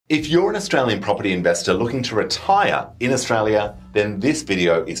If you're an Australian property investor looking to retire in Australia, then this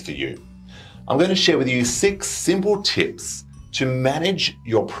video is for you. I'm going to share with you 6 simple tips to manage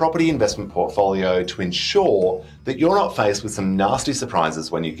your property investment portfolio to ensure that you're not faced with some nasty surprises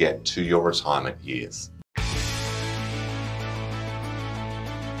when you get to your retirement years.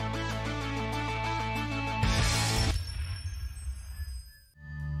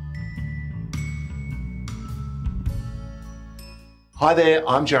 Hi there,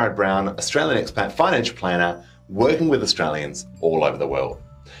 I'm Jared Brown, Australian expat financial planner working with Australians all over the world.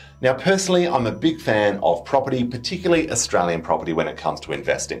 Now personally, I'm a big fan of property, particularly Australian property when it comes to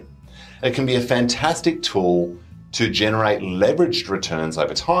investing. It can be a fantastic tool to generate leveraged returns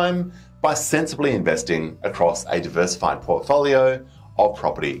over time by sensibly investing across a diversified portfolio of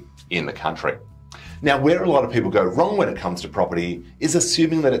property in the country. Now, where a lot of people go wrong when it comes to property is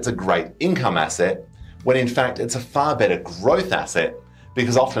assuming that it's a great income asset, when in fact it's a far better growth asset,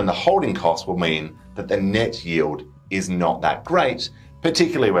 because often the holding cost will mean that the net yield is not that great,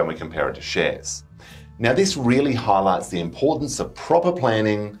 particularly when we compare it to shares. Now, this really highlights the importance of proper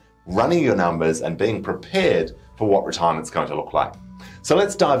planning, running your numbers, and being prepared for what retirement's going to look like. So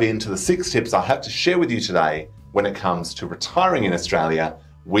let's dive into the 6 tips I have to share with you today when it comes to retiring in Australia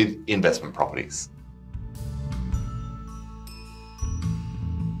with investment properties.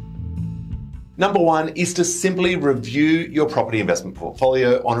 Number 1 is to simply review your property investment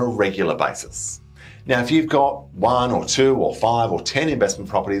portfolio on a regular basis. Now, if you've got 1 or 2 or 5 or 10 investment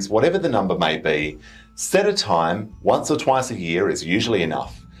properties, whatever the number may be, set a time, once or twice a year is usually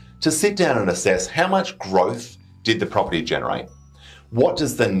enough, to sit down and assess how much growth did the property generate. What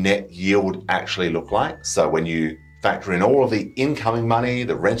does the net yield actually look like? So when you factor in all of the incoming money,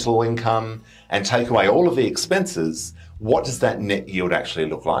 the rental income, and take away all of the expenses, what does that net yield actually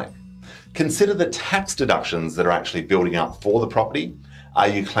look like? Consider the tax deductions that are actually building up for the property. Are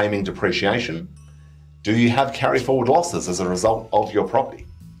you claiming depreciation? Do you have carry forward losses as a result of your property?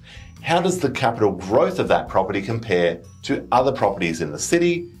 How does the capital growth of that property compare to other properties in the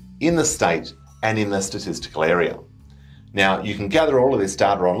city, in the state, and in the statistical area? Now, you can gather all of this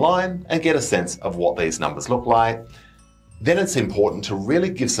data online and get a sense of what these numbers look like. Then it's important to really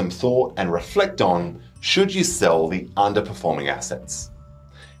give some thought and reflect on, should you sell the underperforming assets?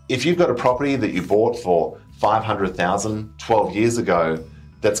 If you've got a property that you bought for $500,000 12 years ago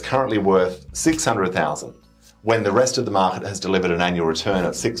that's currently worth $600,000, when the rest of the market has delivered an annual return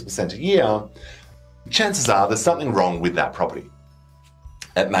of 6% a year, chances are there's something wrong with that property.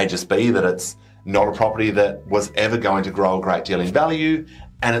 It may just be that it's not a property that was ever going to grow a great deal in value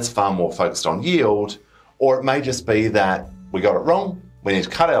and it's far more focused on yield, or it may just be that we got it wrong, we need to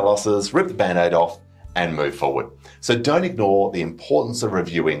cut our losses, rip the band-aid off, and move forward. So don't ignore the importance of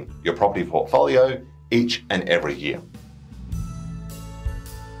reviewing your property portfolio each and every year.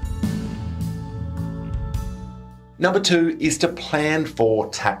 Number 2 is to plan for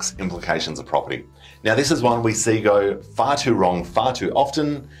tax implications of property. Now, this is one we see go far too wrong far too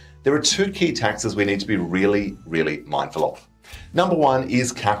often. There are 2 key taxes we need to be really mindful of. Number 1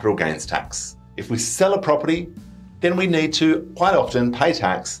 is capital gains tax. If we sell a property, then we need to quite often pay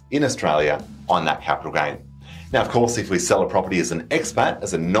tax in Australia on that capital gain. Now, of course, if we sell a property as an expat,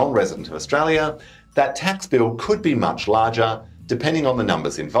 as a non-resident of Australia, that tax bill could be much larger depending on the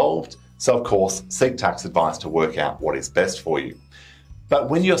numbers involved. So of course, seek tax advice to work out what is best for you. But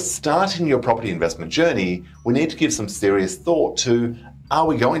when you're starting your property investment journey, we need to give some serious thought to, are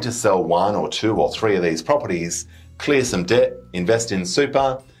we going to sell 1 or 2 or 3 of these properties, clear some debt, invest in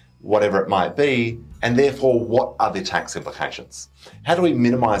super, whatever it might be, and therefore what are the tax implications? How do we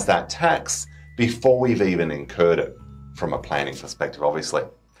minimize that tax before we've even incurred it, from a planning perspective, obviously?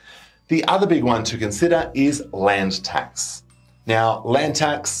 The other big one to consider is land tax. Now, land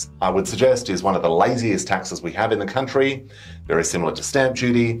tax, I would suggest, is one of the laziest taxes we have in the country, very similar to stamp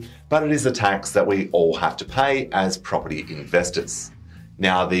duty, but it is a tax that we all have to pay as property investors.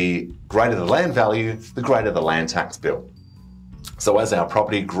 Now, the greater the land value, the greater the land tax bill. So as our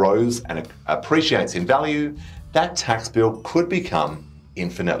property grows and appreciates in value, that tax bill could become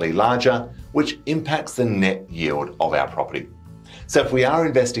infinitely larger, which impacts the net yield of our property. So if we are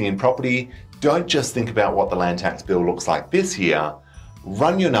investing in property, don't just think about what the land tax bill looks like this year.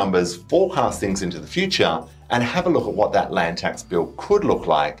 Run your numbers, forecast things into the future, and have a look at what that land tax bill could look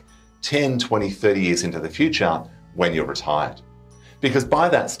like 10, 20, 30 years into the future when you're retired. Because by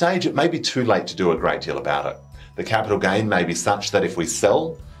that stage, it may be too late to do a great deal about it. The capital gain may be such that if we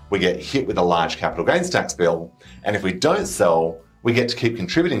sell, we get hit with a large capital gains tax bill, and if we don't sell, we get to keep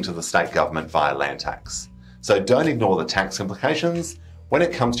contributing to the state government via land tax. So don't ignore the tax implications when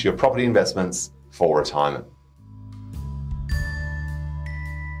it comes to your property investments for retirement.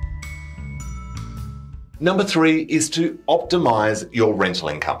 Number 3 is to optimize your rental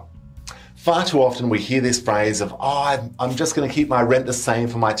income. Far too often we hear this phrase of, I'm just going to keep my rent the same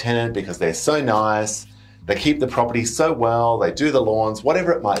for my tenant because they're so nice, they keep the property so well, they do the lawns,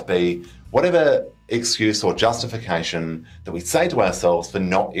 whatever it might be, whatever excuse or justification that we say to ourselves for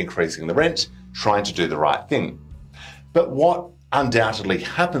not increasing the rent, trying to do the right thing. But what undoubtedly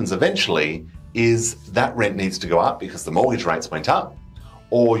happens eventually is that rent needs to go up because the mortgage rates went up,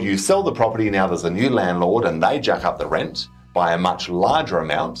 or you sell the property, now there's a new landlord and they jack up the rent by a much larger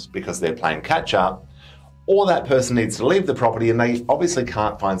amount because they're playing catch up, or that person needs to leave the property and they obviously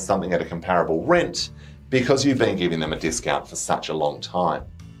can't find something at a comparable rent because you've been giving them a discount for such a long time.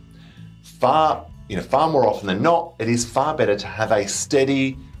 Far more often than not, it is far better to have a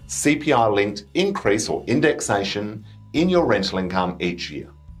steady CPI-linked increase or indexation in your rental income each year.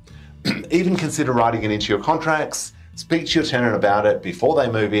 Even consider writing it into your contracts, speak to your tenant about it before they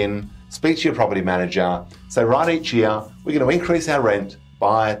move in, speak to your property manager, say right each year, we're going to increase our rent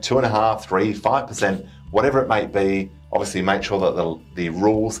by 2.5%, 3%, 5%, whatever it may be. Obviously make sure that the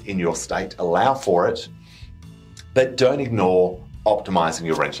rules in your state allow for it, but don't ignore optimizing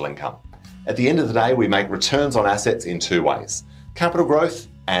your rental income. At the end of the day, we make returns on assets in 2 ways, capital growth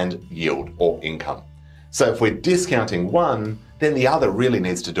and yield or income. So if we're discounting one, then the other really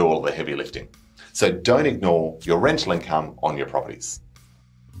needs to do all the heavy lifting. So don't ignore your rental income on your properties.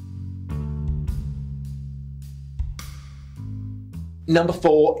 Number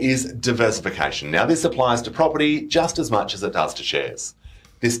 4 is diversification. Now this applies to property just as much as it does to shares.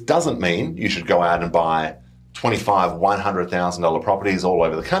 This doesn't mean you should go out and buy $25,000, $100,000 properties all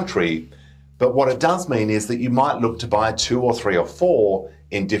over the country, but what it does mean is that you might look to buy 2 or 3 or 4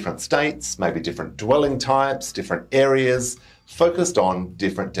 in different states, maybe different dwelling types, different areas, focused on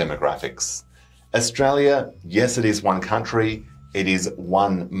different demographics. Australia, yes, it is one country, it is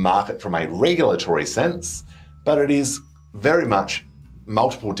one market from a regulatory sense, but it is very much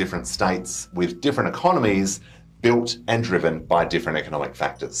multiple different states with different economies built and driven by different economic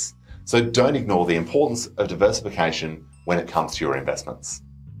factors. So don't ignore the importance of diversification when it comes to your investments.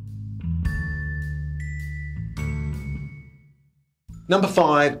 Number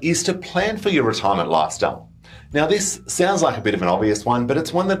 5 is to plan for your retirement lifestyle. Now this sounds like a bit of an obvious one, but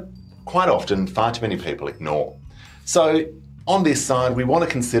it's one that quite often far too many people ignore. So on this side, we want to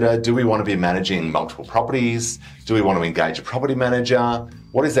consider, do we want to be managing multiple properties? Do we want to engage a property manager?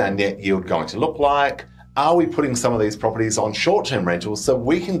 What is our net yield going to look like? Are we putting some of these properties on short-term rentals so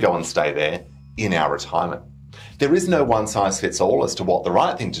we can go and stay there in our retirement? There is no one size fits all as to what the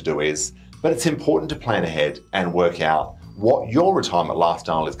right thing to do is, but it's important to plan ahead and work out what your retirement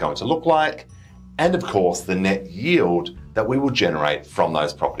lifestyle is going to look like, and of course the net yield that we will generate from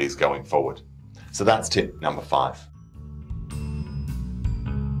those properties going forward. So that's tip number 5.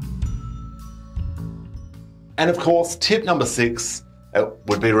 And of course, tip number 6, it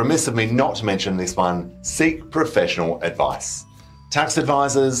would be remiss of me not to mention this one, seek professional advice. Tax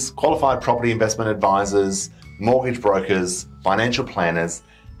advisors, qualified property investment advisors, mortgage brokers, financial planners,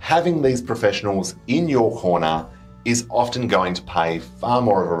 having these professionals in your corner is often going to pay far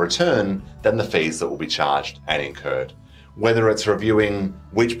more of a return than the fees that will be charged and incurred. Whether it's reviewing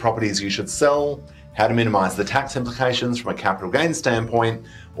which properties you should sell, how to minimise the tax implications from a capital gains standpoint,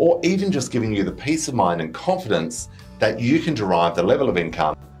 or even just giving you the peace of mind and confidence that you can derive the level of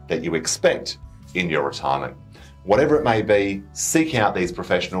income that you expect in your retirement. Whatever it may be, seek out these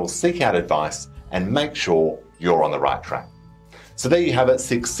professionals, seek out advice, and make sure you're on the right track. So there you have it,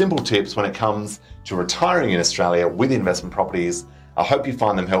 6 simple tips when it comes to retiring in Australia with investment properties. I hope you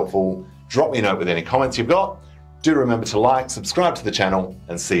find them helpful. Drop me a note with any comments you've got. Do remember to like, subscribe to the channel,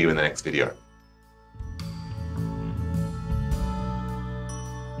 and see you in the next video.